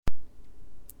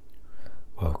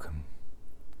welcome.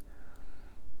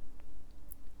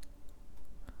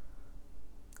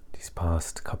 These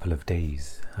past couple of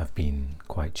days have been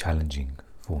quite challenging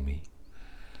for me.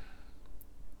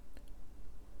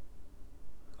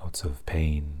 Lots of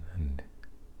pain and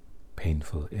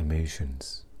painful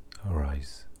emotions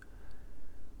arise.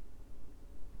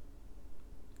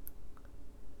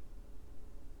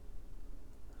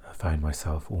 I find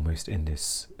myself almost in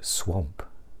this swamp,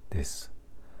 this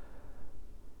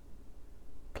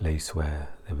place where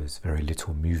there was very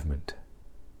little movement,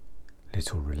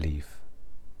 little relief.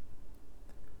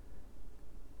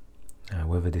 Now,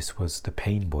 whether this was the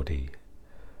pain body,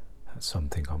 that's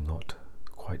something I'm not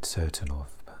quite certain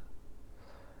of.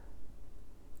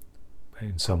 But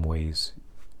in some ways,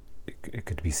 it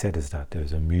could be said as that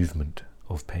there's a movement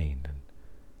of pain. And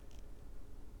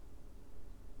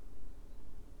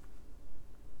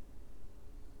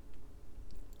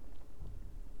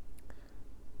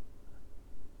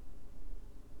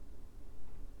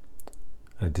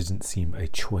there didn't seem a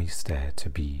choice there to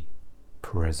be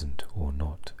present or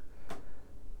not.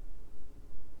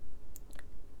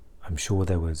 I'm sure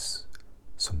there was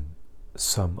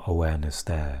some awareness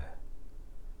there,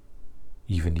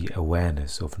 even the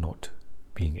awareness of not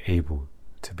being able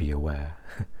to be aware,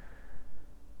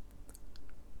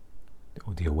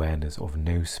 or the awareness of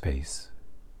no space.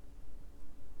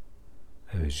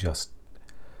 There was just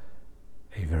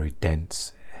a very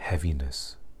dense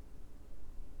heaviness.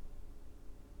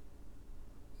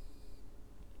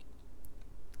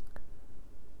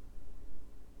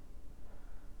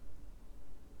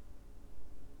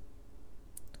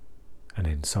 And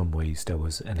in some ways there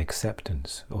was an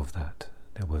acceptance of that.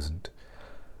 There wasn't,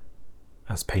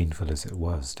 as painful as it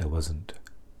was, there wasn't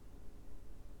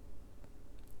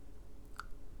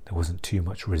too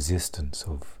much resistance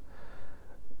of,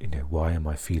 why am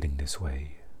I feeling this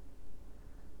way?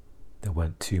 There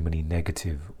weren't too many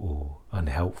negative or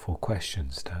unhelpful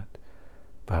questions that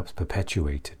perhaps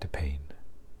perpetuated the pain.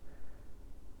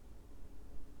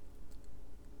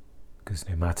 Because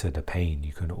no matter the pain,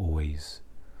 you can always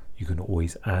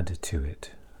add to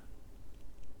it.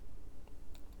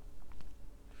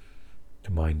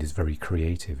 The mind is very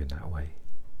creative in that way.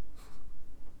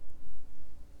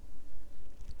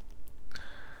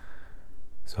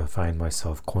 So I find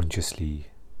myself consciously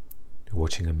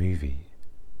watching a movie,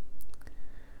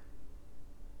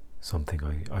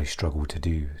 something I struggle to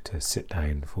do, to sit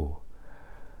down for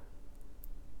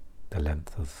the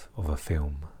length of a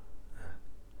film.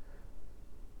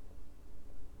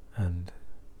 And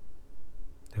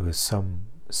there was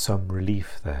some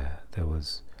relief there.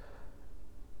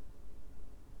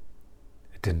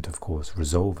 It didn't, of course,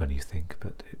 resolve anything,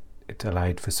 but it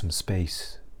allowed for some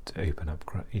space to open up,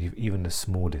 even the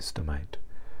smallest amount,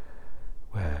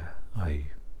 where I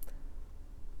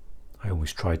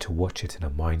always tried to watch it in a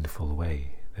mindful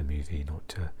way, the movie, not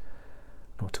to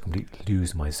completely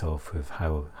lose myself with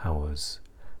how was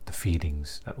the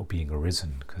feelings that were being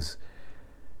arisen, because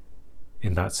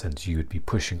in that sense you would be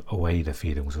pushing away the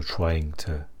feelings or trying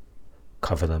to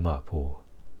cover them up or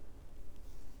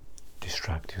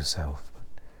distract yourself.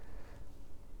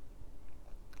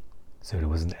 So there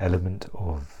was an element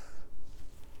of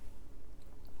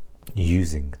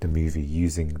using the movie,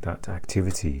 using that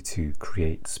activity to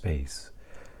create space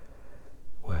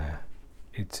where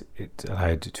it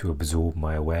allowed to absorb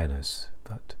my awareness,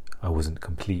 but I wasn't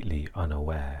completely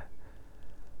unaware.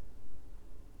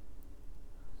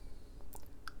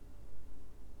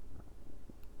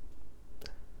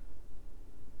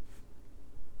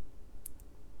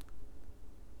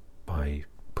 By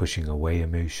pushing away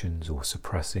emotions or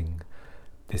suppressing,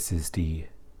 this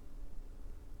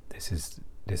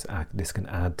can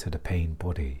add to the pain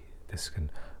body.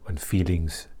 When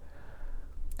feelings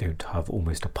don't have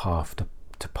almost a path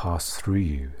to pass through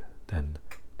you, then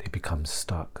they become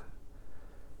stuck.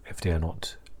 If they are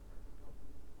not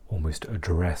almost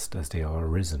addressed as they are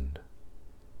arisen,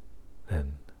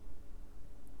 then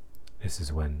this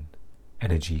is when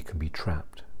energy can be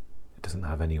trapped. It doesn't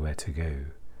have anywhere to go.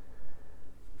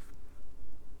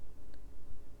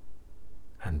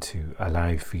 And to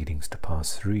allow feelings to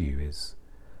pass through you it's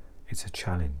a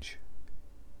challenge,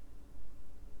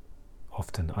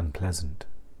 often unpleasant.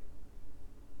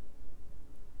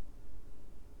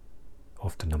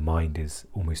 Often the mind is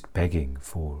almost begging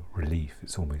for relief.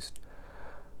 It's almost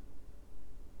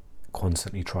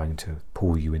constantly trying to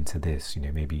pull you into this,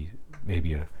 maybe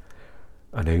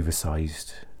an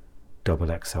oversized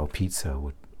double XL pizza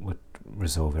would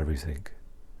resolve everything.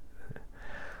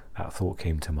 That thought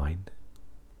came to mind.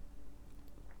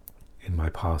 In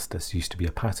my past, this used to be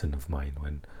a pattern of mine.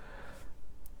 When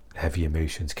heavy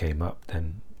emotions came up,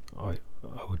 then I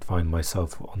would find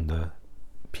myself on the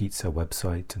pizza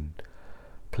website and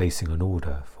placing an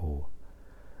order for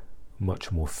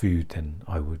much more food than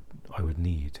I would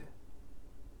need.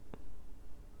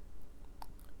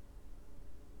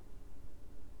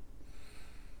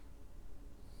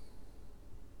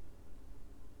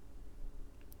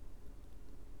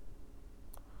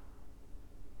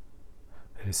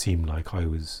 And it seemed like I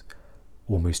was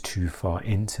almost too far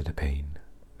into the pain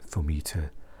for me to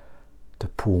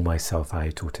pull myself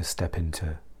out or to step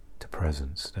into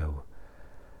presence.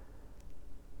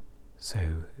 So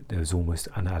there was almost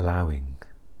an allowing,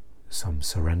 some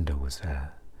surrender was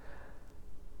there.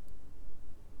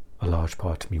 A large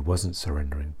part of me wasn't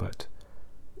surrendering, but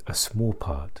a small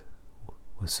part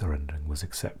was surrendering, was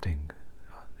accepting.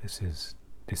 This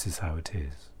is how it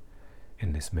is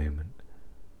in this moment.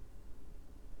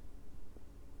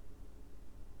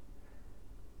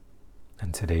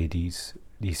 And today these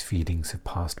feelings have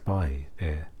passed by.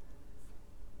 They're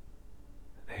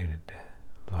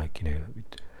like,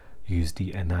 use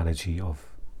the analogy of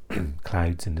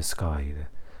clouds in the sky.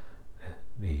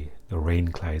 The rain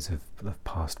clouds have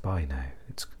passed by now.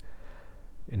 It's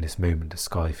in this moment the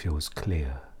sky feels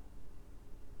clear.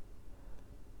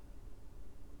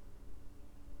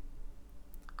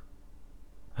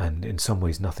 And in some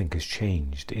ways nothing has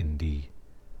changed in the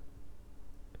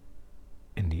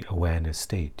awareness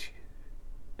state.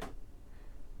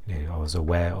 I was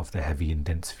aware of the heavy and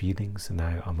dense feelings, and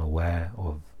now I'm aware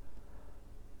of,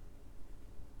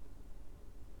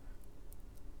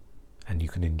 and you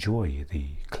can enjoy the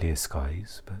clear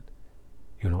skies, but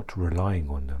you're not relying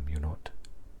on them. You're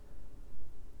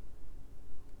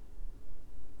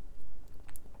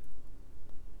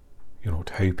not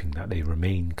hoping that they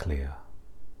remain clear.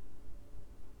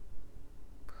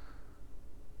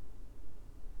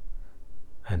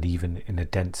 And even in the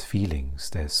dense feelings,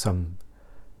 there's some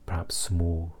perhaps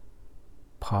small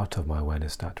part of my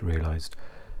awareness that realized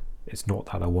it's not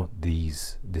that I want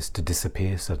this to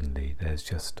disappear suddenly. There's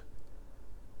just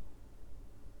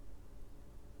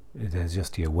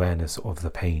the awareness of the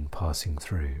pain passing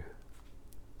through.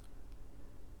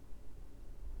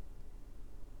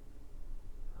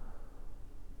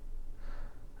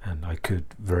 And I could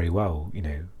very well,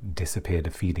 disappear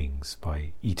the feelings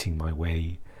by eating my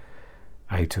way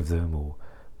out of them,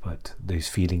 but those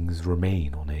feelings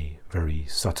remain on a very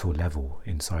subtle level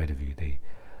inside of you.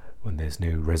 When there's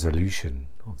no resolution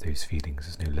of those feelings,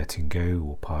 there's no letting go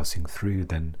or passing through,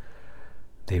 then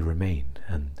they remain,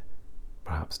 and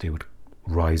perhaps they would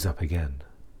rise up again,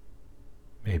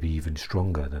 maybe even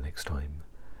stronger the next time.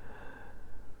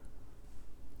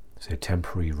 So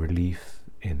temporary relief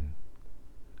in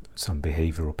some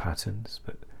behavioral patterns,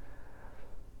 but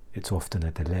it's often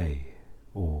a delay,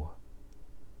 or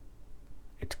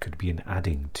it could be an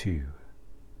adding to.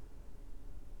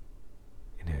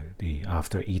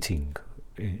 After eating,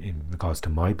 in regards to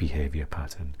my behavior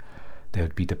pattern, there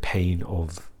would be the pain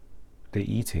of the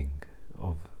eating,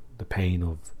 of the pain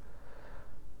of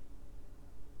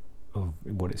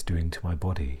what it's doing to my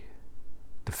body,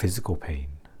 the physical pain,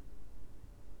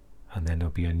 and then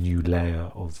there'll be a new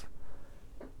layer of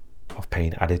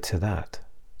pain added to that.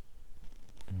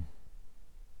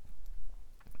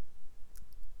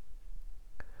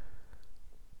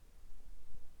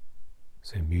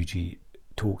 So Muji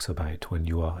talks about when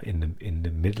you are in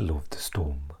the middle of the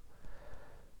storm,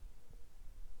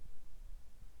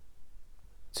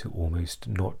 to almost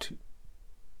not,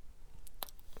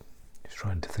 just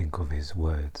trying to think of his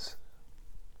words,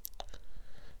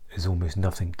 there's almost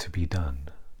nothing to be done.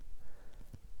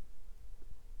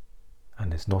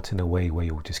 And it's not in a way where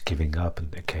you're just giving up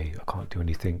and, okay, I can't do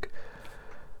anything,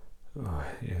 I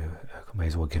may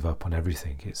as well give up on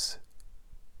everything. It's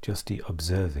just the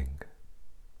observing.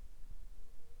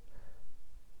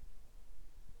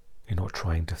 You're not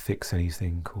trying to fix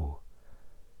anything,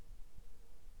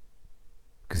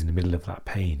 because in the middle of that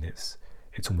pain, it's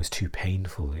almost too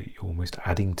painful. You're almost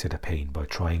adding to the pain by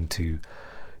trying to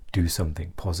do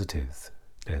something positive.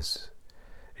 It's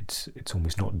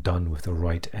almost not done with the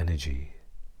right energy.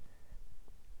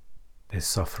 There's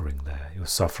suffering there. You're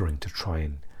suffering to try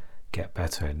and get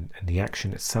better, and the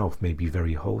action itself may be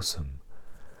very wholesome.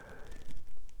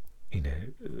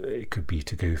 It could be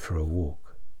to go for a walk.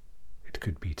 It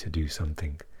could be to do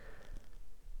something.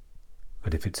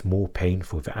 But if it's more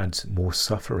painful, if it adds more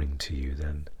suffering to you,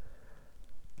 then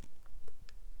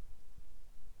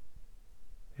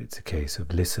it's a case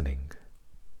of listening.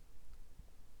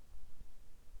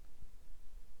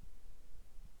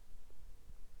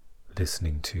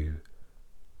 Listening to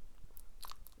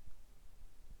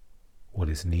what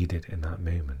is needed in that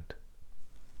moment.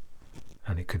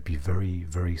 And it could be very,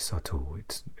 very subtle.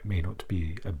 It may not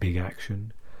be a big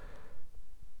action.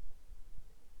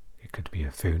 It could be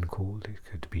a phone call. It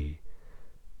could be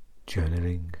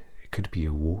journaling. It could be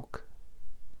a walk.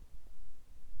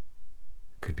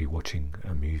 It could be watching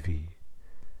a movie.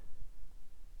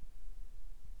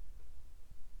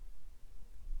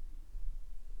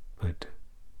 But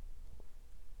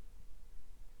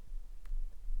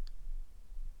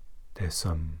there's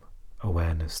some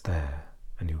awareness there,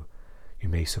 and you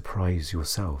may surprise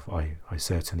yourself. I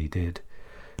certainly did.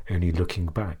 Only looking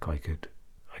back, I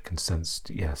can sense,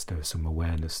 yes, there was some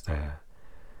awareness there.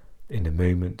 In a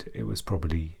moment, it was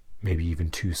probably maybe even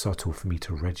too subtle for me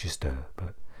to register,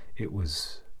 but it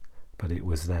was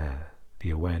there. The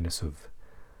awareness of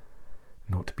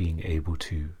not being able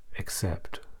to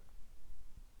accept.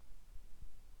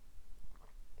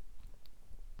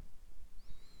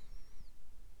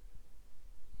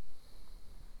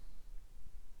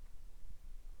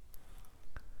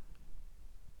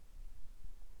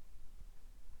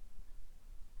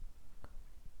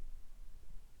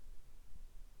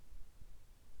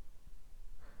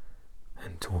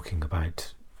 And talking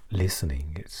about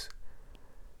listening, it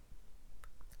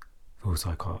feels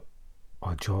like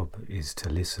our job is to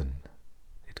listen.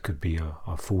 It could be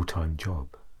our full-time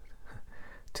job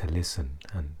to listen,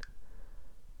 and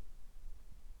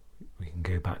we can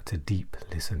go back to deep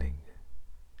listening.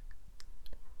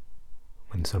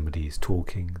 When somebody is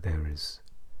talking, there is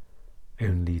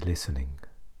only listening.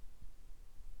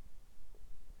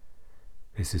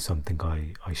 This is something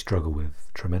I struggle with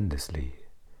tremendously.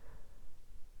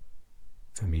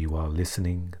 For me, while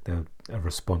listening, a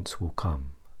response will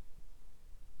come.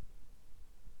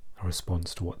 A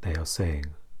response to what they are saying.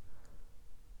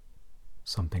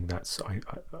 Something that's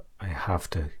I have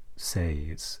to say.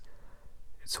 It's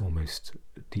almost,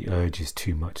 the urge is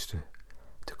too much to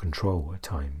control at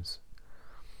times.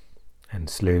 And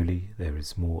slowly there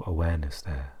is more awareness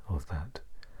there of that.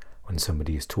 When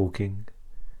somebody is talking,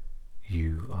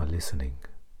 you are listening.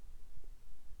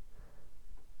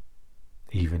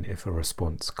 Even if a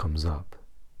response comes up,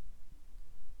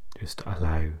 just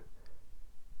allow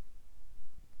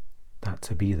that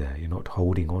to be there. You're not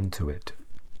holding on to it,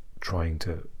 trying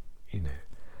to,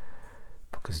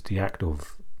 because the act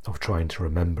of trying to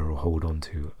remember or hold on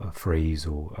to a phrase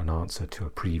or an answer to a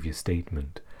previous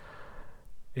statement,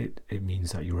 it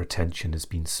means that your attention has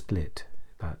been split.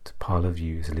 That part of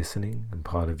you is listening and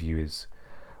part of you is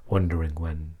wondering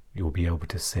when you'll be able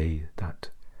to say that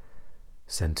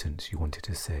sentence you wanted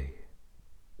to say.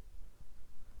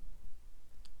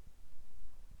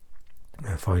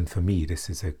 I find for me this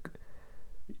is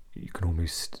you can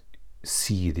almost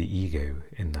see the ego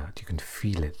in that. You can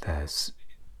feel it there.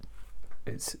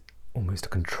 It's almost a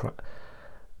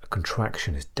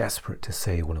contraction. Is desperate to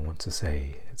say what I want to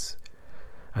say.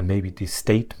 And maybe the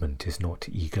statement is not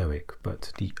egoic,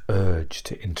 but the urge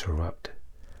to interrupt,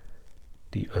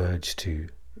 the urge to,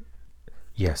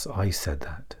 yes, I said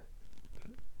that.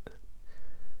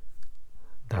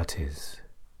 That is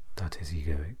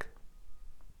egoic.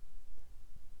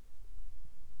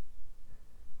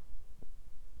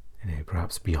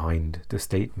 Perhaps behind the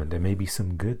statement there may be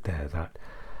some good there, that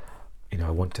I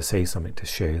want to say something to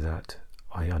show that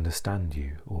I understand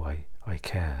you, or I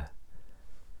care.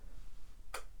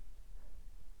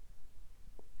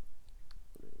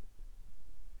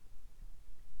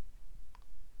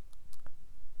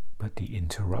 But the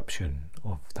interruption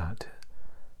of that,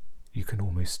 you can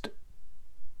almost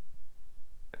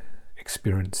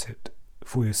experience it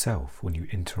for yourself when you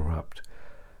interrupt.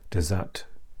 Does that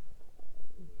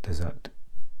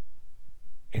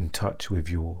in touch with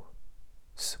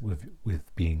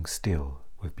with being still,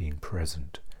 with being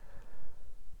present,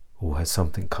 or has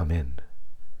something come in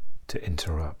to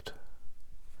interrupt?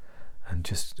 And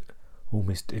just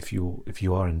almost, if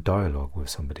you are in dialogue with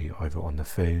somebody, either on the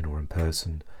phone or in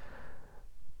person,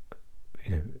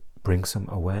 bring some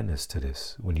awareness to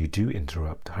this. When you do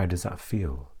interrupt, how does that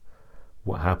feel?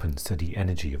 What happens to the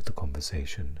energy of the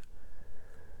conversation?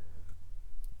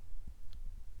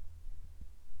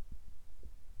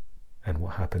 And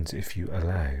what happens if you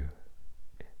allow?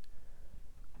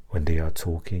 When they are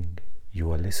talking,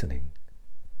 you are listening.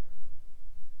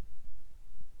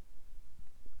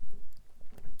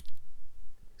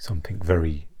 Something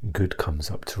very good comes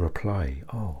up to reply.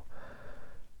 Oh,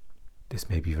 this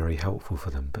may be very helpful for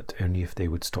them, but only if they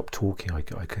would stop talking, I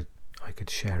could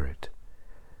share it.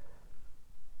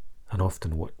 And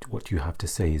often what you have to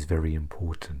say is very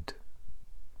important,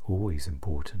 always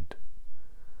important.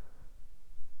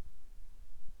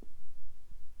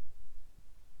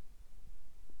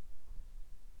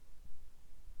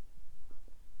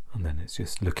 And then it's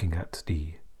just looking at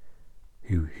the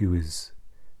who is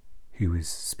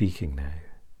speaking now.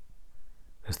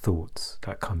 The thoughts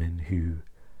that come in,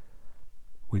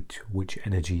 which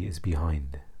energy is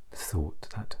behind the thought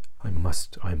that I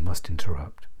must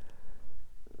interrupt.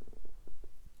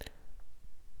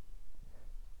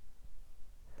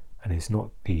 And it's not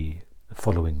the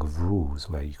following of rules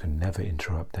where you can never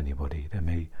interrupt anybody. There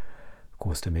may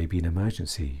be an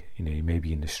emergency. You may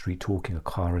be in the street talking, a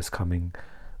car is coming,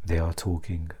 they are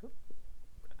talking,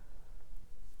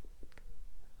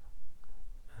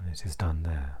 and it is done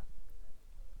there.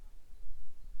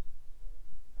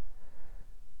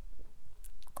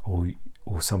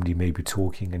 Or somebody may be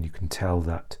talking and you can tell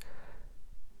that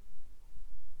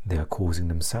they are causing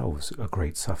themselves a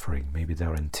great suffering. Maybe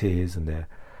they're in tears and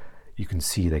you can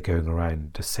see they're going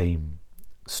around the same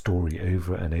story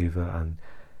over and over,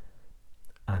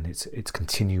 and it's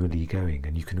continually going,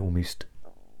 and you can almost,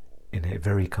 in a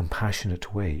very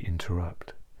compassionate way,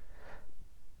 interrupt.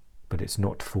 But it's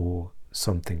not for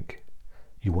something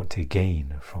you want to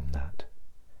gain from that.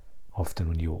 Often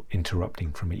when you're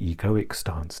interrupting from an egoic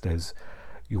stance,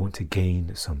 you want to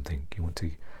gain something. You want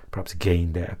to perhaps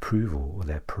gain their approval or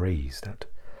their praise. That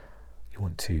you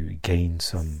want to gain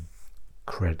some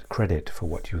credit for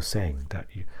what you're saying. That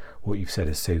what you've said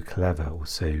is so clever, or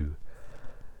so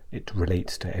it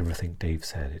relates to everything Dave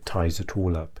said. It ties it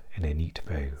all up in a neat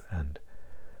bow. And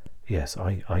yes,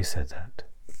 I said that.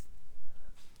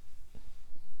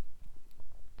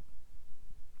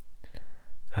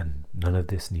 And none of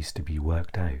this needs to be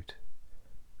worked out.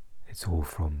 It's all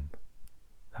from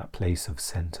that place of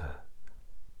center.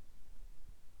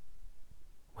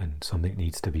 When something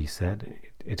needs to be said,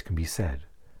 it can be said.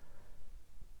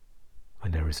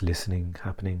 When there is listening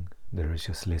happening, there is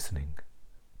just listening.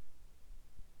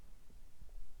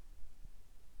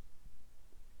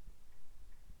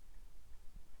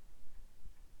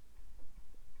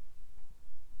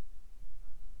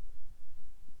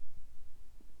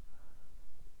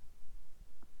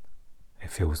 It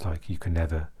feels like you can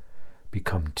never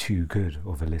become too good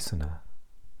of a listener.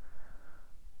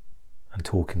 And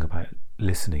talking about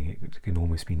listening, it can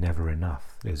almost be never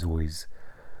enough. There's always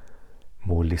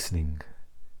more listening,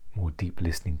 more deep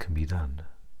listening can be done.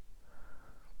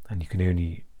 And you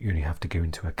only have to go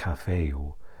into a cafe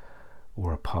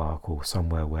or a park or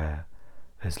somewhere where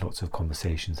there's lots of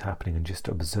conversations happening, and just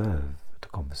observe the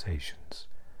conversations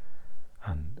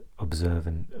and observe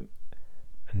and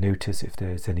notice if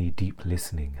there's any deep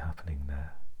listening happening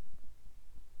there.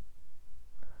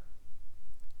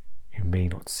 You may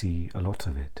not see a lot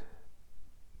of it.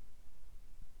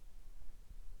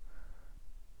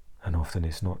 And often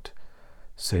it's not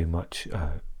so much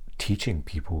teaching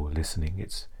people listening,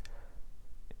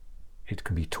 it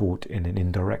can be taught in an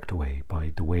indirect way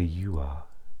by the way you are,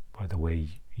 by the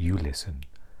way you listen.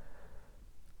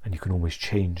 And you can almost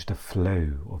change the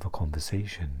flow of a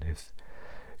conversation if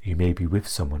you may be with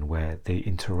someone where they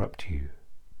interrupt you,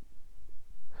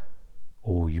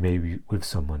 or you may be with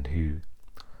someone who,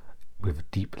 with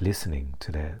deep listening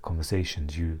to their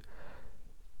conversations,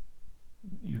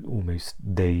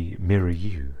 they mirror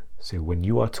you. So when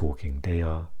you are talking, they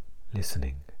are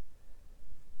listening,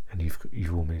 and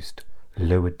you've almost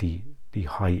lowered the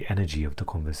high energy of the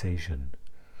conversation.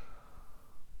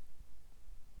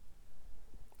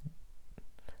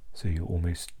 So you're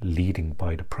almost leading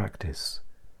by the practice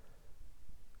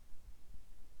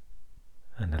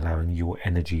and allowing your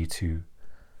energy to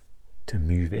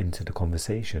move into the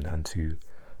conversation, and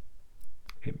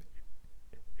it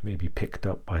may be picked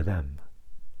up by them.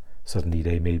 Suddenly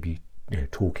they may be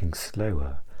talking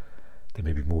slower. There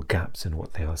may be more gaps in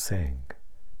what they are saying.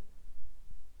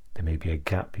 There may be a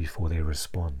gap before they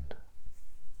respond.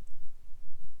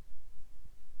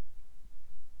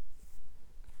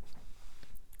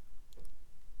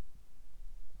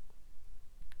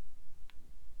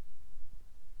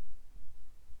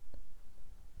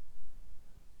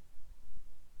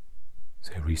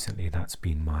 So recently that's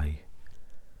been my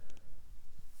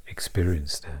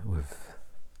experience there with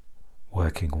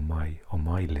working on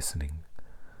my listening.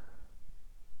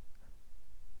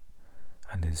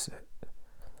 And there's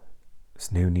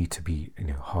no need to be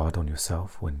hard on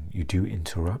yourself when you do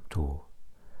interrupt, or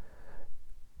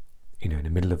in the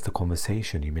middle of the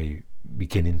conversation you may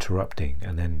begin interrupting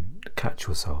and then catch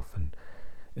yourself, and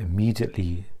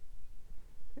immediately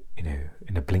in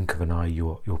a blink of an eye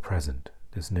you're present.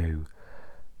 There's no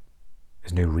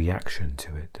reaction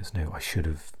to it. There's no I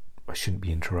shouldn't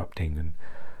be interrupting, and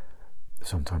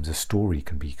sometimes a story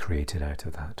can be created out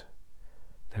of that.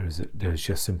 There is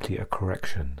just simply a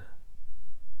correction.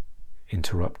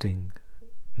 Interrupting,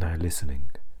 now listening.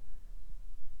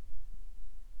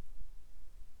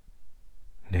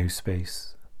 no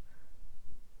space,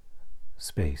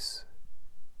 space.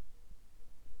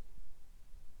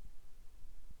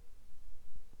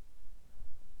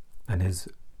 And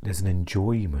there's an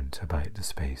enjoyment about the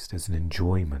space. There's an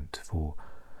enjoyment for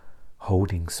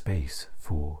holding space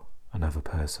for another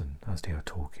person as they are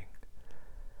talking.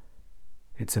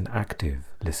 It's an active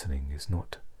listening. It's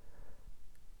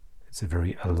a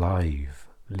very alive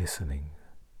listening.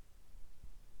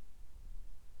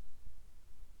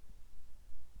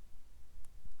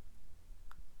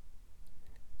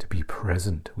 To be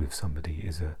present with somebody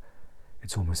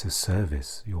it's almost a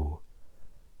service.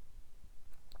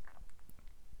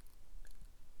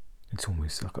 It's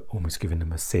almost giving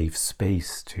them a safe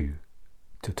space to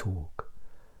talk.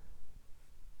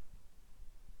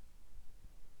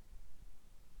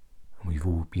 And we've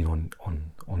all been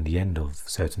on the end of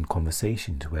certain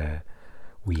conversations where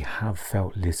we have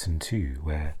felt listened to,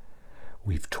 where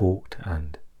we've talked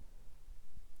and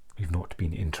we've not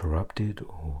been interrupted,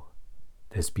 or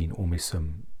there's been almost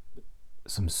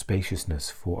some spaciousness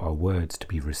for our words to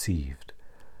be received.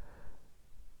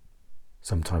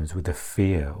 Sometimes with the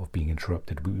fear of being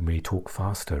interrupted, we may talk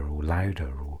faster or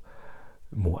louder or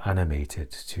more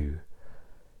animated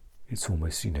it's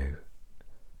almost,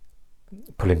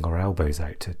 pulling our elbows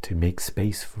out to make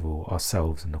space for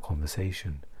ourselves in the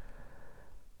conversation.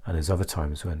 And there's other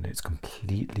times when it's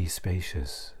completely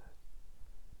spacious.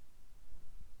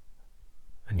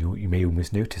 And you may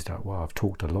almost notice that, wow, I've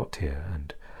talked a lot here,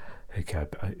 and okay,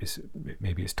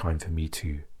 maybe it's time for me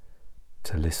to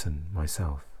listen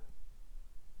myself.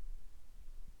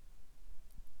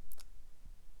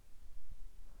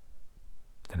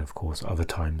 Then of course other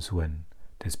times when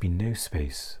there's been no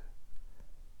space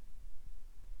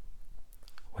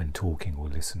when talking or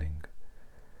listening.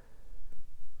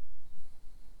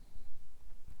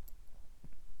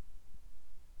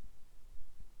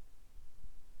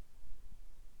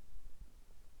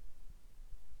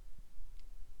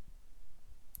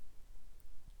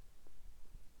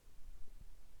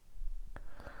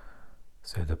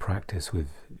 So the practice with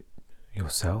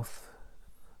yourself,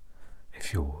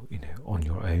 if you're on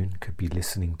your own, could be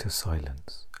listening to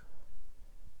silence,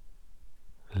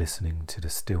 listening to the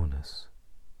stillness,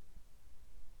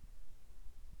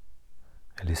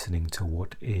 listening to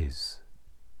what is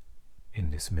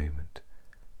in this moment.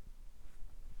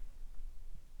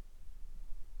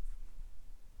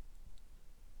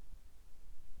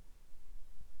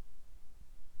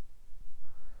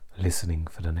 Listening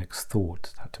for the next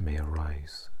thought that may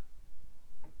arise.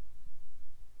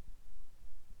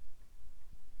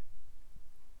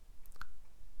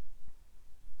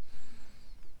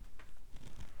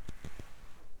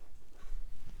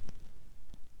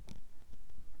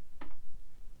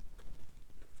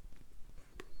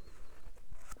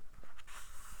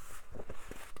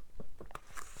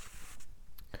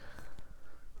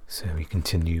 So we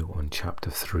continue on chapter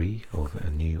 3 of A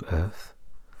New Earth.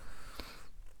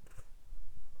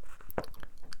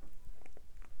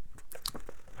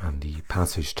 And the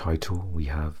passage title we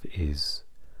have is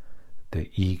 "The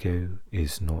Ego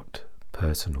is Not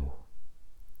Personal."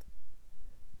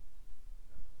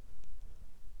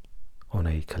 On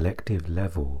a collective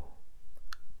level,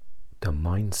 the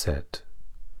mindset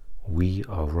 "we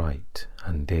are right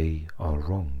and they are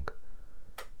wrong"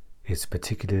 is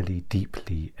particularly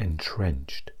deeply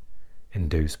entrenched in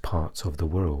those parts of the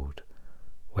world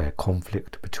where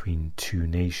conflict between two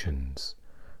nations,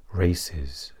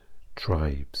 races,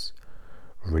 tribes,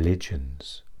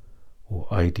 religions, or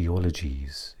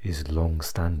ideologies is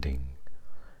long-standing,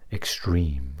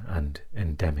 extreme and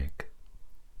endemic.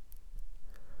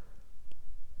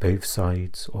 Both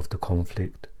sides of the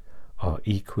conflict are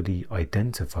equally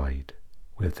identified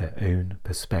with their own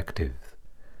perspective,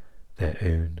 their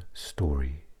own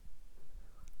story.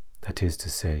 That is to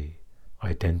say,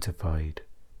 identified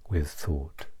with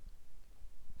thought.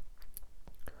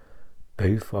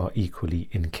 Both are equally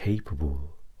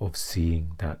incapable of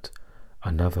seeing that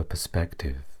another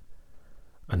perspective,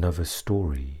 another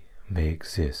story may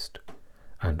exist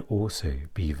and also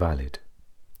be valid.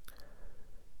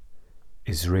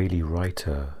 Israeli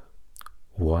writer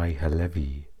Y.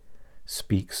 Halevi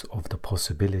speaks of the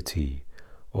possibility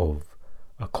of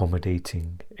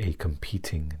accommodating a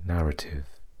competing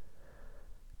narrative,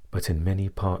 but in many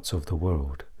parts of the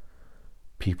world,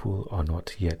 people are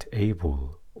not yet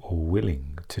able or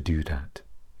willing to do that.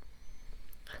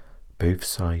 Both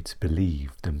sides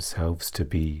believe themselves to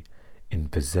be in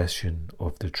possession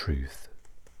of the truth.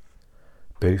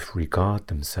 Both regard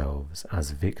themselves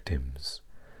as victims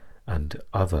and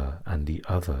the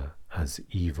other as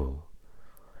evil.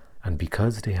 And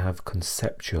because they have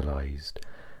conceptualized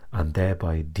and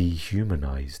thereby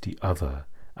dehumanize the other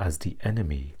as the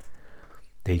enemy,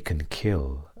 they can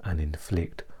kill and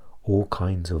inflict all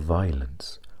kinds of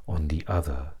violence on the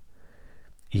other,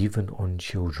 even on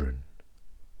children,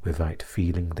 without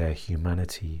feeling their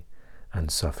humanity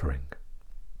and suffering.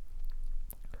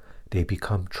 They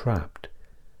become trapped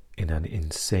in an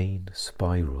insane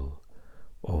spiral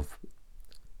of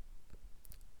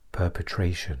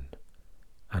perpetration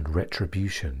and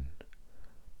retribution,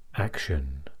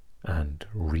 action and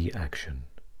reaction.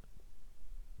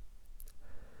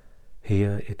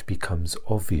 Here it becomes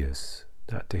obvious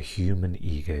that the human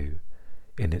ego,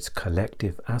 in its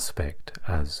collective aspect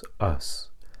as us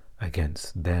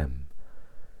against them,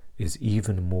 is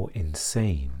even more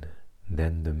insane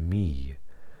than the me,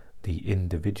 the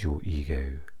individual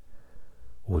ego,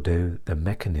 although the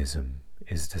mechanism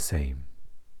is the same.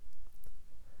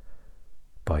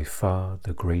 By far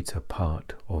the greater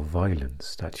part of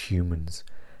violence that humans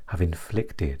have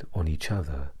inflicted on each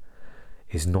other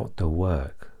is not the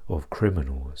work of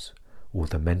criminals or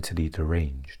the mentally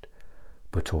deranged,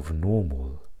 but of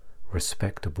normal,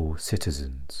 respectable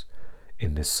citizens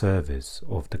in the service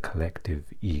of the collective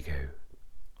ego.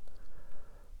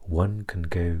 One can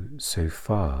go so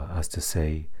far as to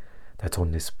say that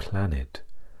on this planet,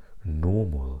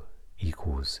 normal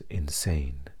equals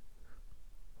insane.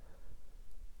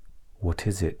 What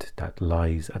is it that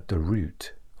lies at the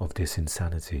root of this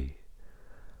insanity?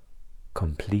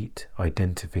 Complete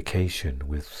identification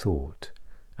with thought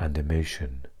and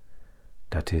emotion,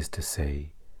 that is to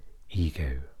say,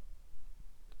 ego.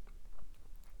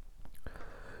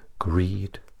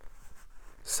 Greed,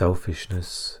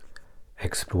 selfishness,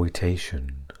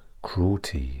 exploitation,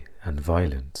 cruelty, and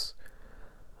violence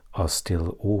are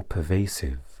still all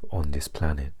pervasive on this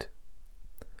planet.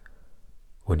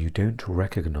 When you don't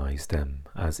recognize them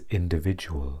as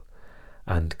individual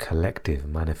and collective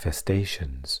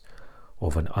manifestations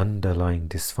of an underlying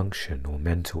dysfunction or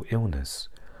mental illness,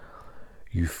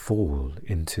 you fall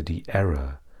into the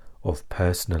error of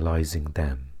personalizing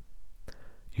them.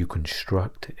 You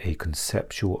construct a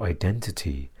conceptual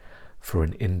identity for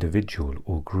an individual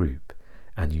or group,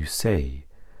 and you say,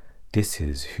 this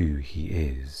is who he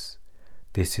is,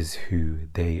 this is who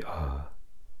they are.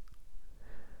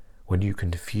 When you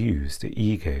confuse the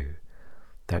ego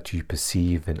that you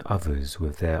perceive in others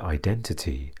with their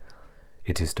identity,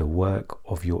 it is the work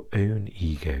of your own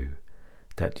ego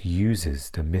that uses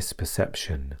the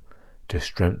misperception to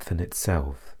strengthen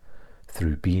itself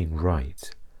through being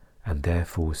right and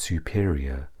therefore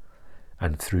superior,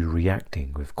 and through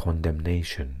reacting with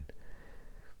condemnation,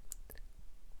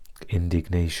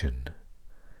 indignation,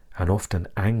 and often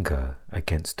anger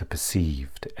against the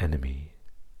perceived enemy.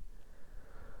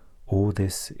 All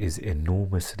this is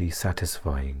enormously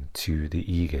satisfying to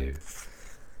the ego.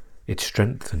 It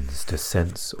strengthens the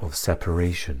sense of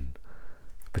separation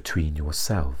between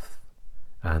yourself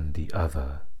and the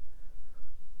other,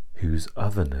 whose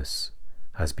otherness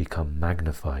has become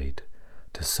magnified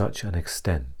to such an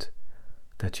extent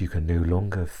that you can no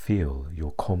longer feel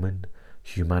your common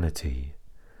humanity,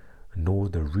 nor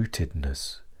the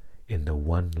rootedness in the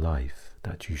one life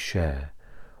that you share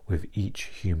with each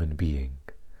human being,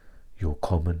 your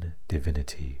common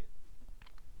divinity.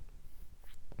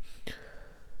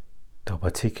 The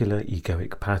particular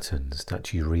egoic patterns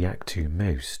that you react to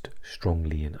most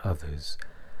strongly in others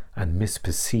and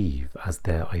misperceive as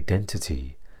their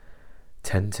identity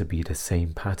tend to be the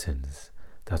same patterns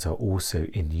that are also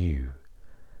in you,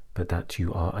 but that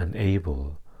you are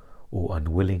unable or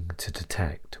unwilling to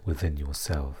detect within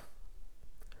yourself.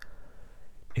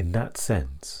 In that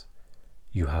sense,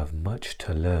 you have much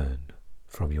to learn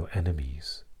from your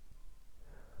enemies.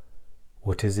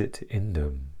 What is it in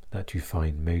them that you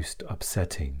find most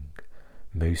upsetting,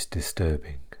 most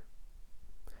disturbing?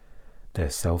 Their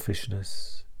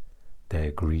selfishness,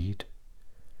 their greed,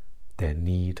 their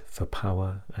need for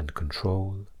power and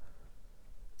control,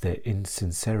 their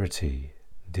insincerity,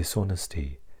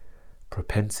 dishonesty,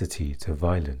 propensity to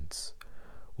violence,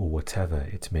 or whatever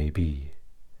it may be.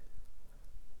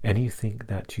 Anything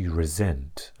that you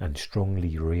resent and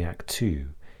strongly react to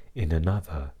in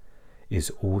another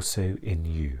is also in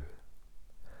you.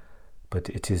 But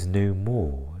it is no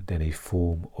more than a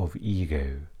form of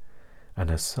ego, and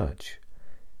as such,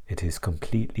 it is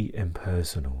completely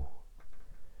impersonal.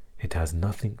 It has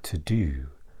nothing to do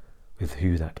with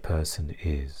who that person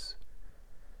is,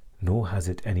 nor has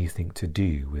it anything to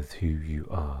do with who you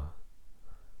are.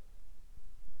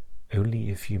 Only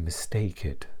if you mistake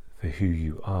it for who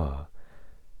you are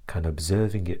can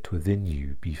observing it within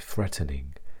you be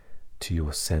threatening to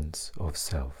your sense of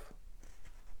self.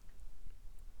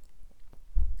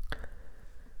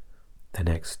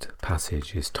 The next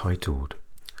passage is titled,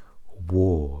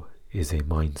 War is a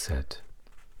Mindset.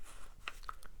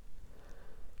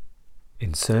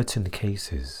 In certain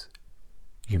cases,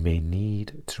 you may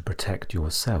need to protect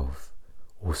yourself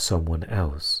or someone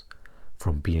else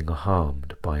from being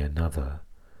harmed by another,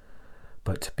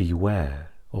 but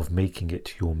beware of making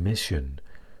it your mission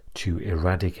to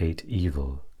eradicate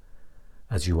evil,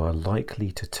 as you are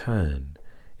likely to turn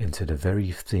into the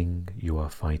very thing you are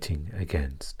fighting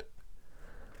against.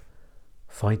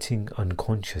 Fighting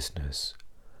unconsciousness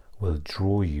will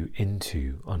draw you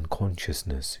into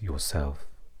unconsciousness yourself.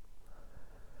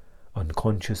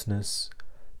 Unconsciousness,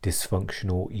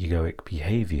 dysfunctional egoic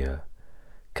behavior,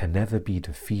 can never be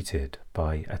defeated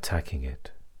by attacking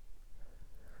it.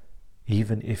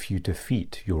 Even if you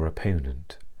defeat your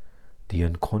opponent, the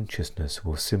unconsciousness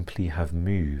will simply have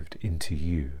moved into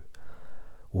you,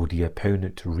 or the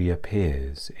opponent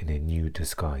reappears in a new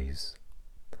disguise.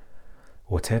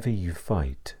 Whatever you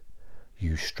fight,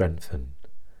 you strengthen,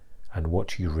 and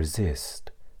what you resist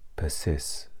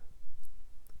persists.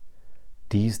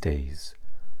 These days,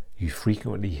 you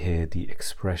frequently hear the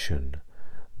expression,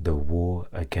 the war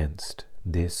against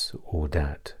this or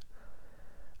that,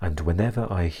 and whenever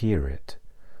I hear it,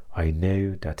 I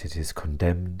know that it is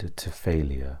condemned to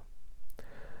failure.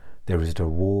 There is the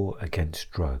war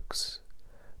against drugs,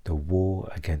 the war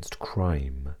against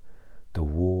crime, the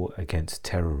war against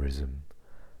terrorism,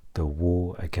 the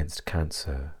war against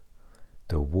cancer,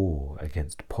 the war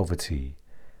against poverty,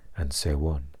 and so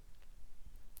on.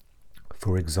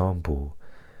 For example,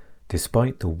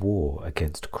 despite the war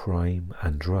against crime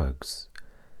and drugs,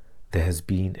 there has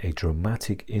been a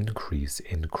dramatic increase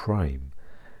in crime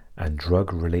and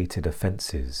drug-related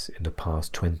offences in the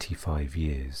past 25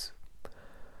 years.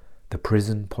 The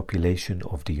prison population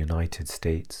of the United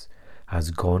States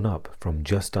has gone up from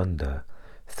just under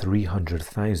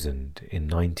 300,000 in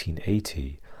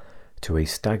 1980 to a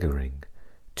staggering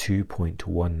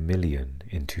 2.1 million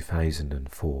in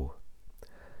 2004.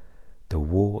 The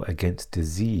war against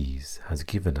disease has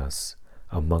given us,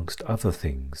 amongst other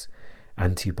things,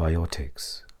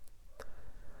 antibiotics.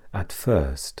 At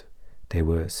first, they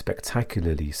were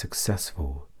spectacularly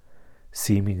successful,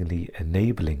 seemingly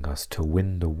enabling us to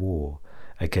win the war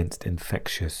against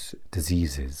infectious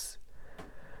diseases.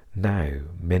 Now,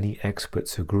 many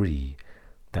experts agree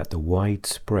that the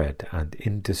widespread and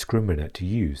indiscriminate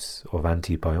use of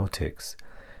antibiotics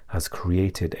has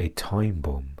created a time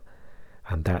bomb,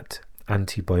 and that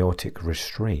antibiotic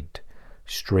restraint,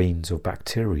 strains of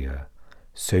bacteria,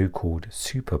 so-called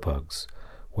superbugs,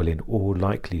 will in all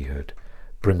likelihood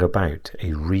bring about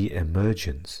a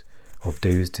re-emergence of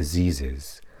those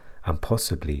diseases and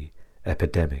possibly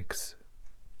epidemics.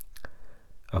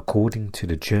 According to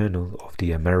the Journal of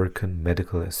the American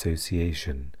Medical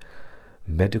Association,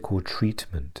 medical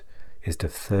treatment is the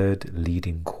third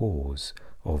leading cause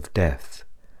of death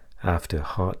after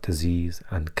heart disease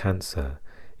and cancer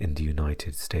in the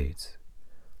United States.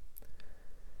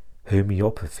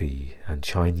 Homeopathy and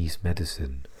Chinese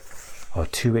medicine are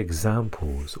two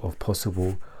examples of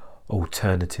possible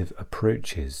alternative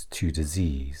approaches to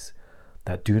disease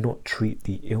that do not treat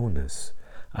the illness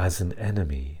as an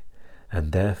enemy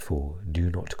and therefore do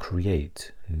not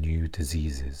create new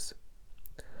diseases.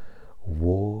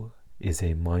 War is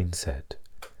a mindset,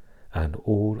 and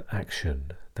all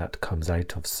action that comes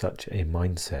out of such a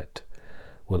mindset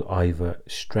will either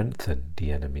strengthen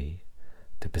the enemy,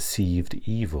 the perceived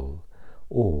evil,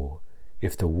 or,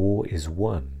 if the war is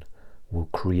won, will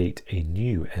create a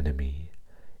new enemy,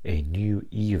 a new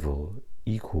evil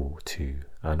equal to,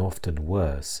 and often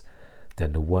worse,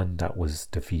 than the one that was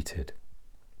defeated.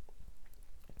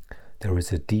 There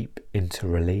is a deep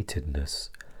interrelatedness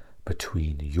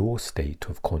between your state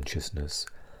of consciousness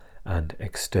and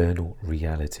external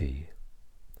reality.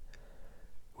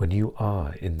 When you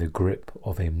are in the grip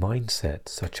of a mindset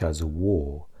such as a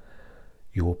war,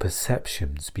 your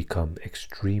perceptions become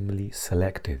extremely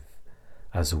selective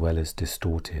as well as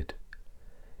distorted.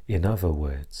 In other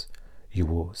words, you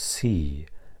will see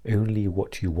only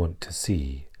what you want to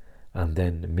see and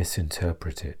then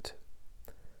misinterpret it.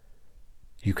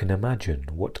 You can imagine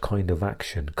what kind of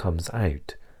action comes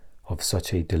out of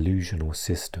such a delusional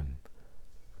system.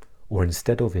 Or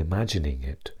instead of imagining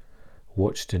it,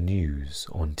 watch the news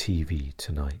on TV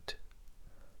tonight.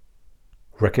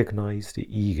 Recognize the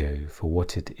ego for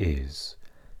what it is,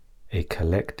 a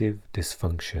collective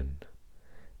dysfunction,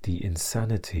 the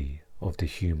insanity of the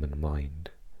human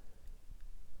mind.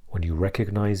 When you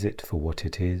recognize it for what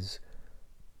it is,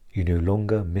 you no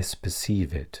longer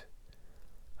misperceive it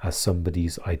as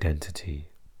somebody's identity.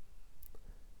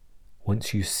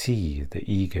 Once you see the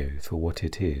ego for what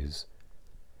it is,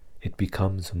 it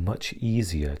becomes much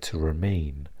easier to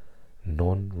remain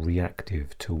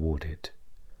non-reactive toward it.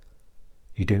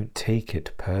 You don't take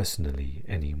it personally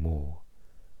anymore.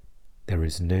 There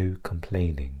is no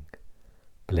complaining,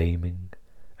 blaming,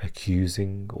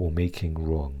 accusing, or making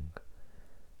wrong.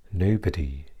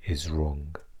 Nobody is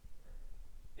wrong.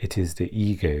 It is the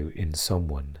ego in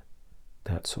someone,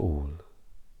 that's all.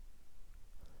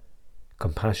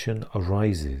 Compassion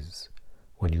arises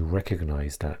when you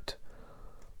recognize that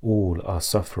all are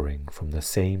suffering from the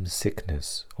same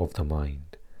sickness of the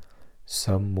mind,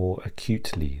 some more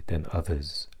acutely than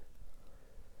others.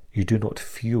 You do not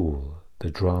fuel the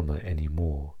drama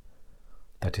anymore.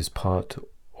 That is part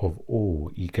of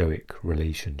all egoic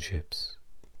relationships.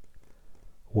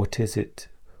 What is it?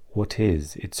 What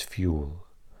is its fuel?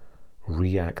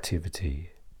 Reactivity.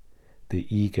 The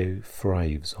ego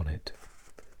thrives on it.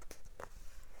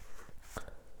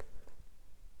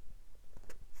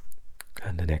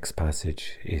 And the next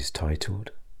passage is titled,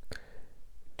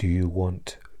 Do you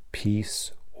want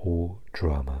peace or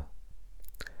drama?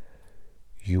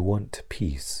 You want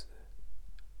peace.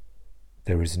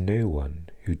 There is no one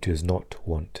who does not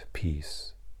want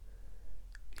peace.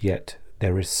 Yet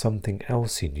there is something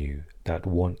else in you that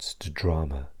wants the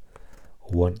drama,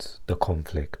 wants the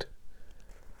conflict.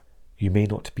 You may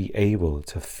not be able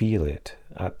to feel it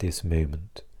at this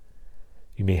moment.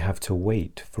 You may have to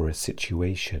wait for a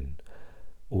situation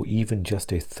or even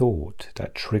just a thought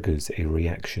that triggers a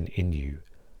reaction in you,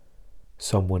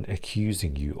 someone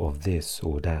accusing you of this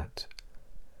or that,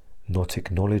 not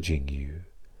acknowledging you,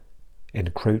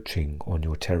 encroaching on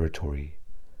your territory,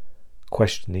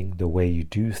 questioning the way you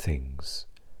do things,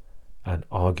 an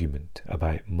argument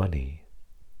about money.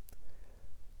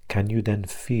 Can you then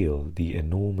feel the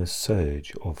enormous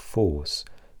surge of force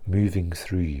moving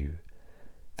through you,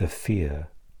 the fear,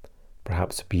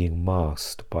 perhaps being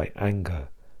masked by anger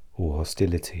or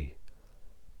hostility?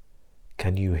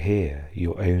 Can you hear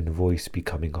your own voice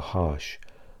becoming harsh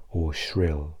or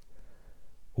shrill,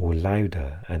 or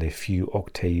louder and a few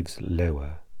octaves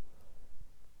lower?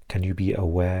 Can you be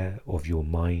aware of your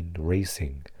mind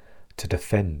racing to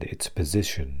defend its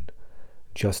position,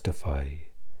 justify,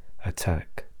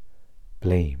 attack,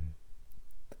 blame?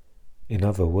 In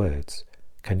other words,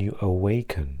 can you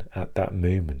awaken at that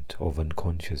moment of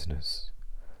unconsciousness?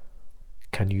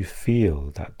 Can you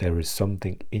feel that there is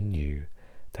something in you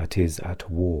that is at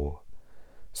war,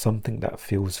 something that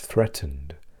feels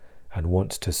threatened and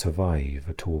wants to survive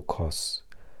at all costs,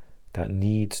 that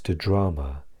needs the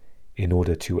drama in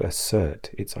order to assert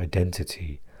its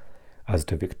identity as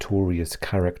the victorious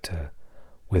character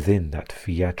within that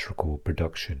theatrical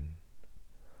production?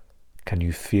 Can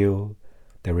you feel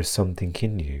there is something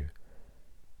in you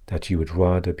that you would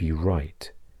rather be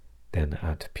right than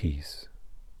at peace?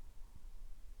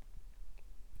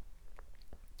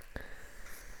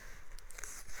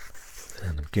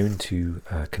 And I'm going to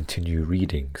continue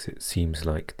reading, because it seems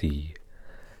like the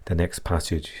next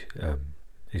passage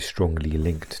is strongly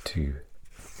linked to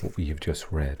what we have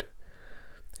just read.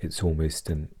 It's almost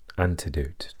an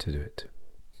antidote to it.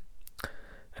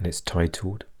 And it's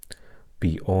titled,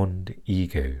 Beyond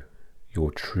Ego, Your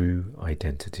True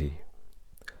Identity.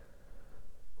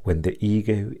 When the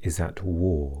ego is at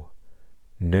war,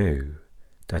 know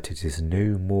that it is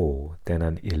no more than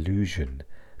an illusion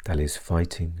that is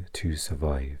fighting to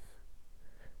survive.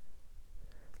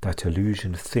 That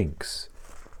illusion thinks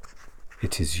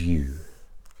it is you.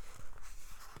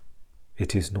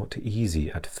 It is not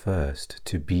easy at first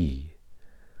to be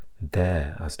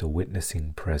there as the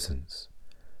witnessing presence,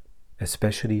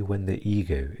 especially when the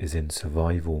ego is in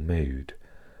survival mode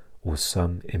or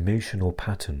some emotional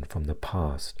pattern from the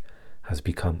past has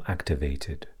become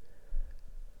activated.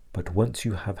 But once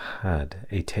you have had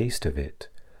a taste of it,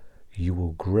 you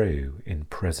will grow in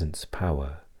presence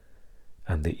power,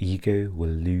 and the ego will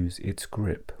lose its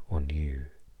grip on you.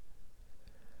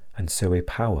 And so a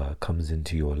power comes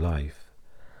into your life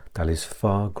that is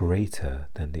far greater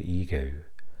than the ego,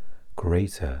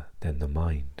 greater than the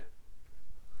mind.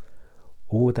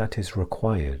 All that is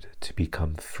required to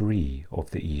become free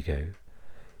of the ego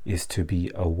is to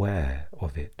be aware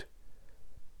of it,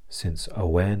 since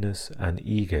awareness and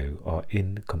ego are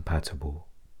incompatible.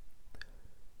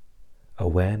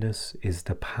 Awareness is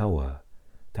the power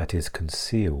that is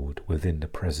concealed within the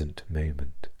present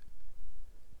moment.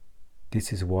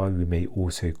 This is why we may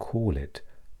also call it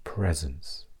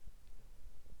presence.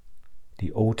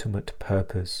 The ultimate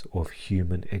purpose of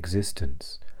human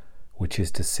existence, which is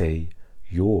to say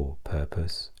your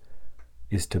purpose,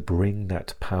 is to bring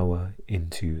that power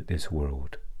into this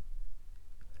world.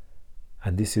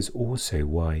 And this is also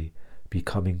why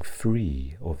becoming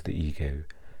free of the ego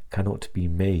cannot be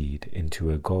made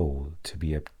into a goal to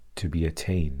be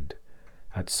attained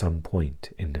at some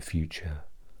point in the future.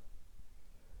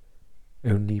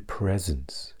 Only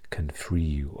presence can free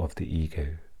you of the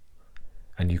ego,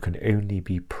 and you can only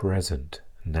be present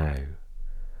now,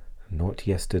 not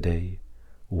yesterday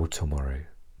or tomorrow.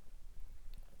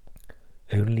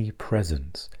 Only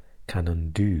presence can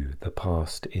undo the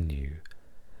past in you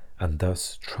and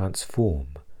thus transform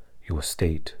your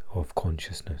state of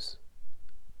consciousness.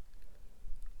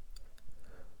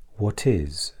 What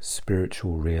is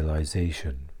spiritual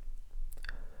realization?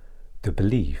 The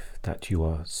belief that you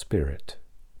are spirit.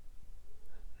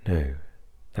 No,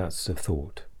 that's a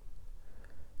thought.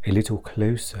 A little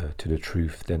closer to the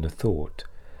truth than a thought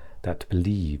that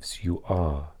believes you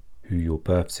are who your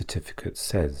birth certificate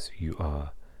says you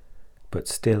are, but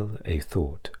still a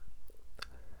thought.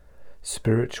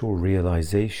 Spiritual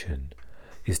realization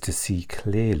is to see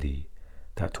clearly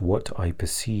that what I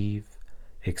perceive,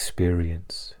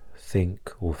 experience,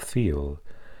 think or feel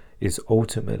is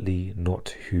ultimately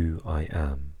not who I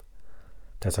am,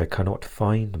 that I cannot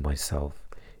find myself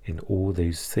in all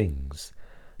those things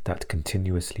that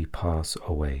continuously pass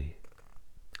away.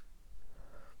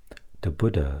 The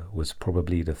Buddha was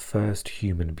probably the first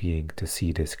human being to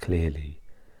see this clearly,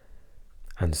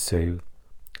 and so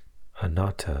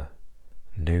anatta,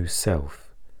 no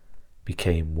self,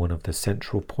 became one of the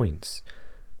central points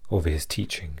of his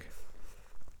teaching.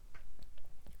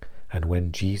 And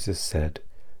when Jesus said,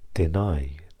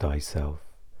 "Deny thyself,"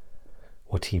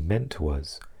 what he meant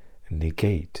was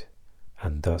negate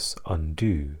and thus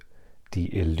undo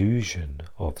the illusion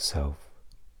of self.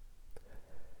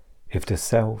 If the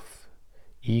self,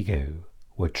 ego,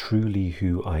 were truly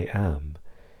who I am,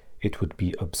 it would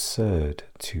be absurd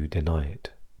to deny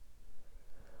it.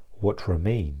 What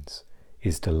remains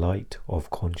is the light of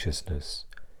consciousness,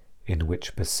 in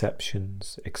which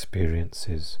perceptions,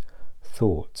 experiences,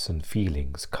 thoughts and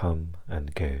feelings come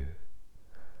and go.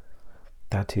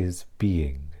 That is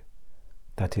being.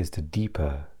 That is the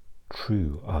deeper,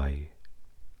 true I.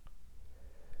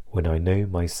 When I know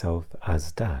myself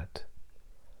as that,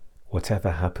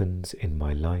 whatever happens in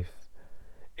my life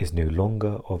is no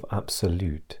longer of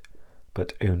absolute,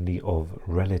 but only of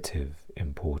relative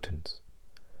importance.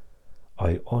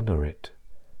 I honor it,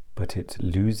 but it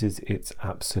loses its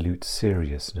absolute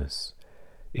seriousness,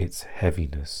 its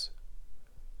heaviness.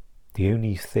 The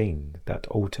only thing that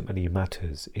ultimately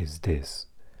matters is this: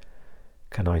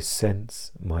 can I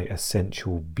sense my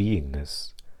essential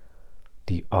beingness,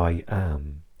 the I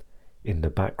am, in the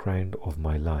background of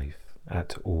my life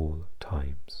at all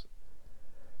times?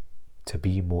 To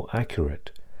be more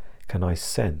accurate, can I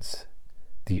sense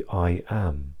the I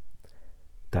am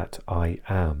that I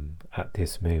am at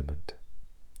this moment?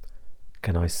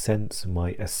 Can I sense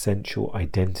my essential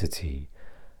identity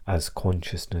as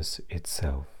consciousness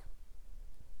itself?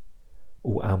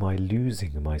 Or am I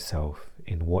losing myself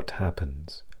in what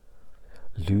happens,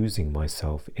 losing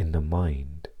myself in the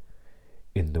mind,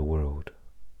 in the world?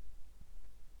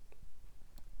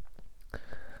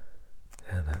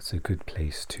 And that's a good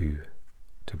place to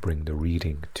bring the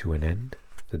reading to an end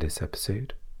for this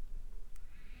episode.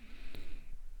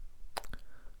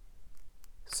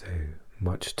 So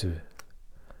much to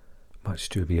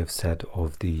be have said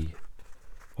of the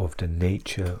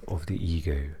nature of the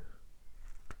ego.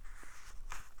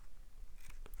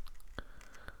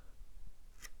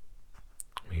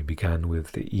 We began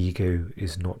with the ego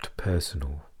is not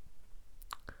personal.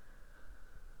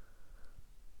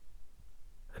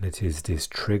 And it is this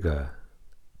trigger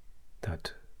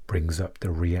that brings up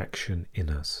the reaction in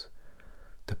us,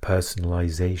 the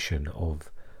personalization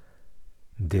of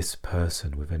this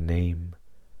person with a name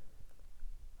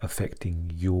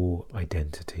affecting your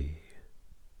identity,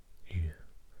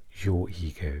 your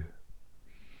ego.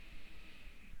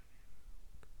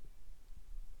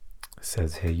 It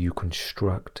says here, you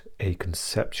construct a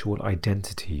conceptual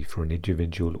identity for an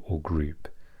individual or group.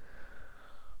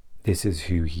 This is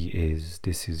who he is,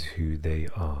 this is who they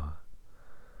are.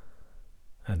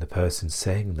 And the person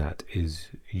saying that is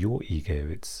your ego.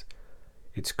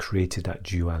 It's created that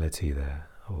duality there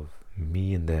of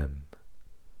me and them.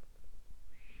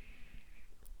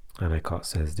 And Eckhart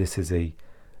says this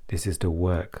is the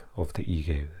work of the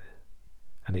ego,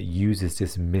 and it uses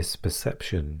this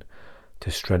misperception to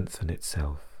strengthen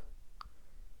itself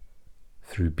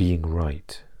through being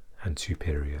right and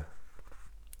superior.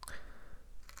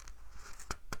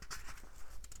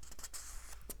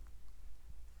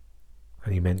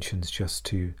 And he mentions just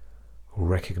to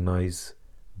recognize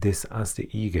this as the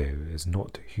ego, as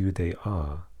not who they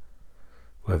are,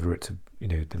 whether it's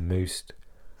the most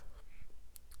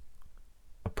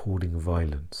appalling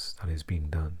violence that is being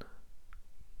done.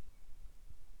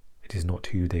 It is not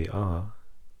who they are.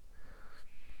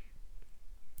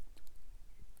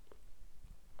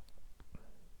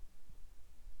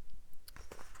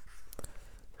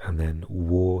 And then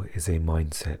war is a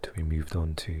mindset we moved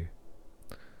on to.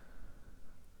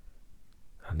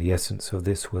 And the essence of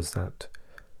this was that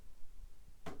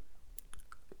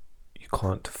you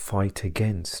can't fight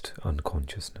against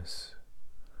unconsciousness.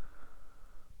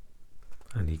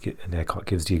 And Eckhart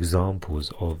gives the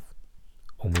examples of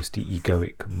almost the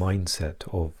egoic mindset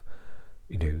of,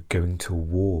 going to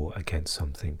war against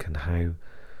something, and how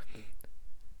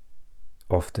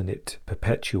often it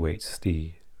perpetuates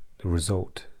the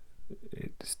result.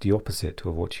 It's the opposite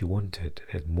of what you wanted.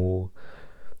 There's more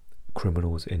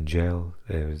criminals in jail.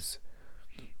 There's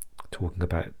talking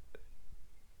about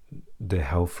the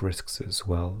health risks as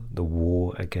well, the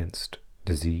war against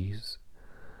disease.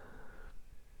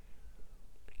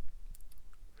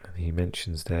 And he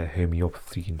mentions there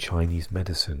homeopathy and Chinese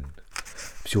medicine.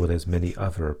 I'm sure there's many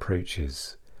other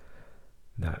approaches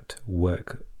that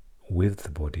work with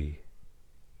the body.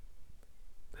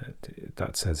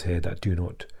 That says here that do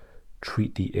not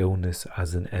treat the illness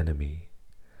as an enemy.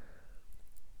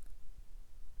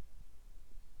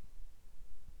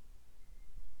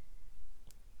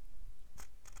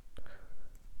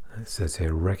 It says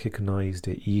here, recognize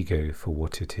the ego for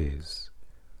what it is,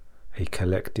 a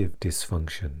collective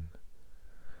dysfunction,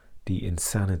 the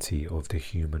insanity of the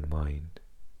human mind.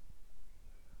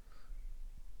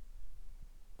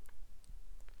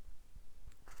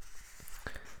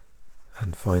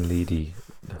 And finally,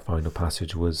 the final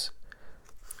passage was,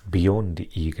 beyond the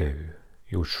ego,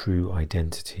 your true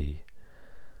identity,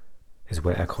 is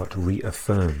where Eckhart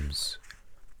reaffirms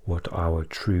what our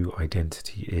true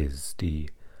identity is, the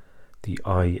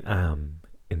I am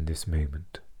in this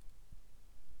moment,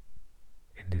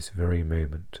 in this very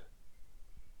moment.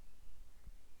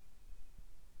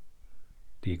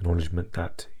 The acknowledgement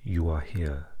that you are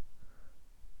here,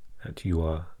 that you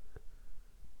are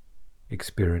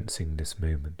experiencing this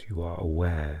moment, you are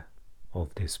aware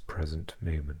of this present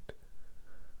moment.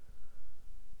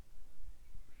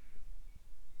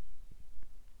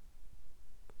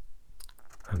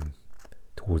 And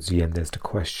towards the end, there's the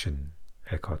question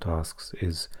Eckhart asks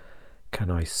is,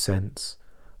 can I sense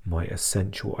my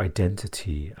essential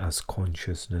identity as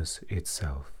consciousness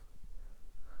itself?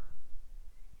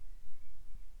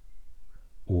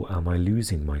 Or am I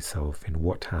losing myself in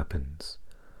what happens,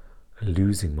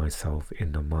 losing myself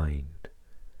in the mind,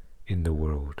 in the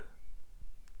world?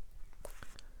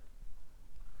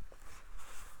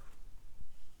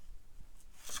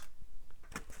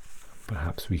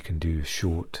 Perhaps we can do a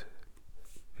short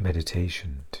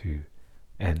meditation to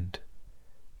end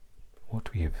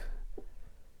what we have,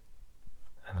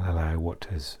 and allow what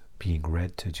is being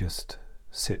read to just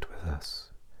sit with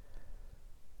us.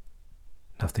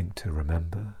 Nothing to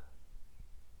remember.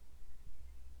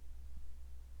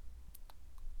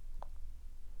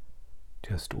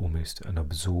 Just almost an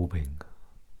absorbing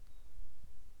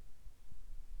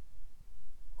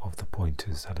of the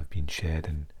pointers that have been shared,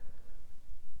 and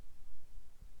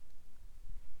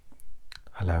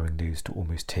allowing those to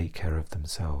almost take care of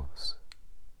themselves.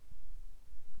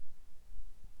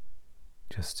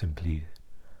 Just simply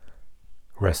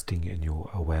resting in your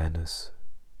awareness,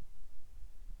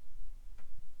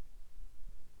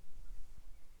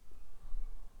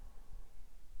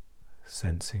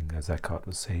 sensing, as Eckhart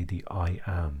would say, the I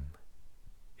am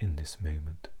in this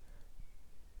moment,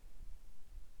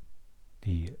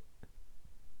 the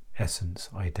essence,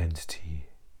 identity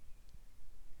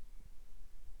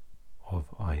of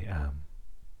I am.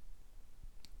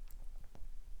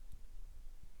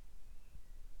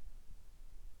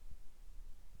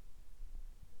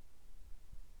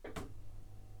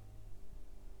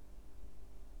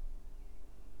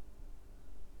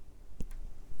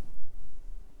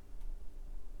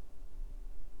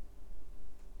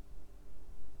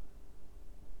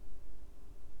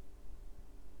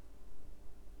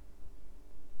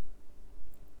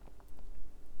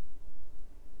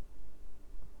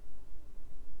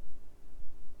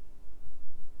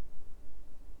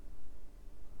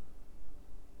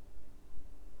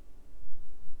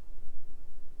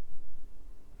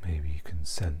 Maybe you can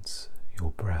sense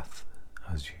your breath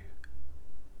as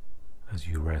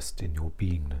you rest in your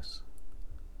beingness.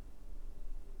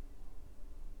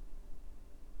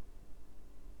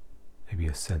 Maybe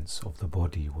a sense of the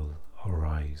body will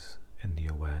arise in the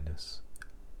awareness.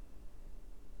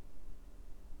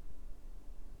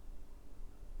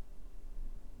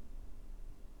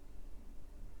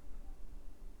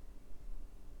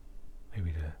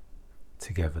 Maybe the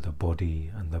together the body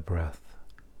and the breath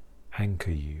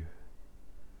anchor you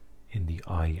in the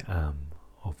I am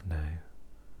of now.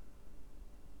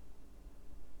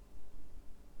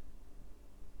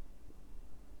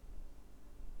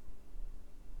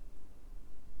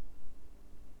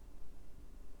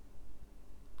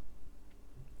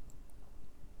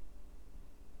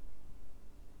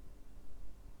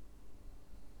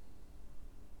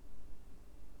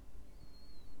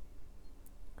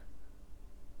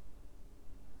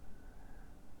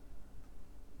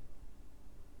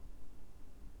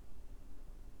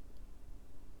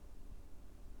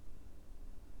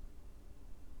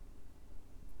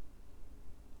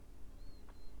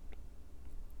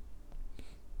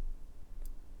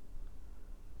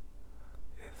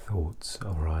 Thoughts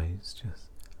arise, just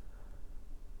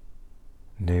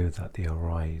know that they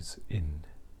arise in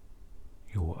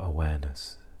your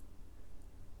awareness.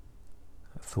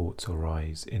 Thoughts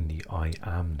arise in the I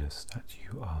amness that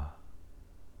you are,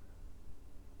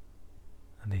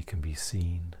 and they can be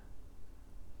seen,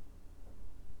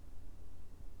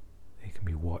 they can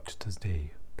be watched as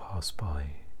they pass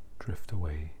by, drift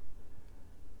away.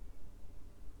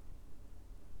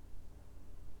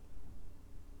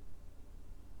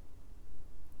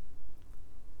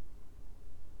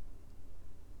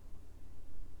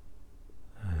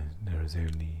 There is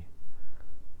only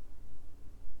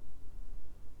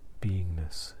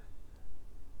beingness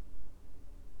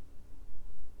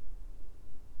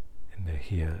in the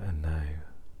here and now.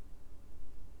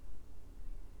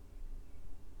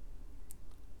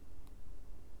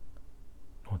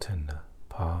 Not in the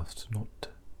past, not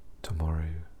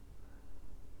tomorrow.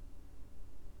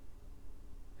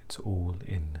 It's all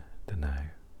in the now.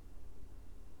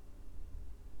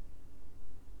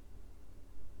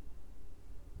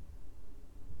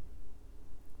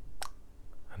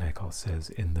 And Eckhart says,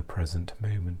 in the present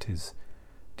moment is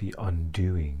the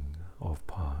undoing of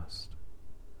past.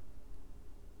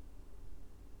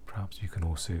 Perhaps you can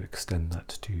also extend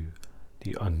that to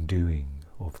the undoing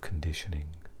of conditioning.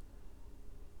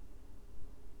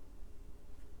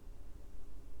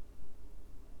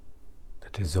 The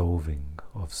dissolving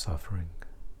of suffering.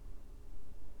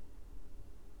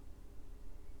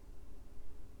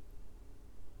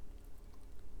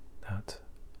 That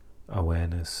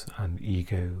awareness and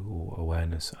ego, or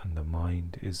awareness and the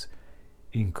mind, is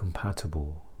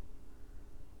incompatible.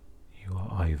 You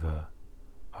are either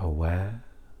aware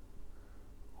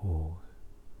or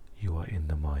you are in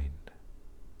the mind.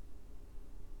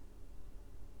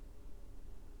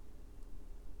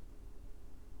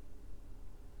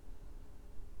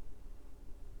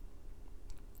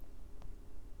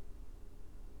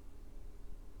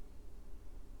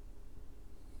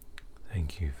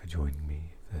 Thank you for joining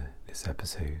me for this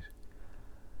episode.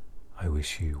 I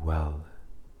wish you well,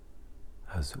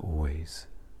 as always,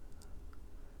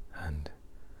 and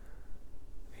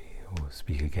we will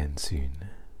speak again soon.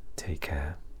 Take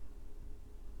care.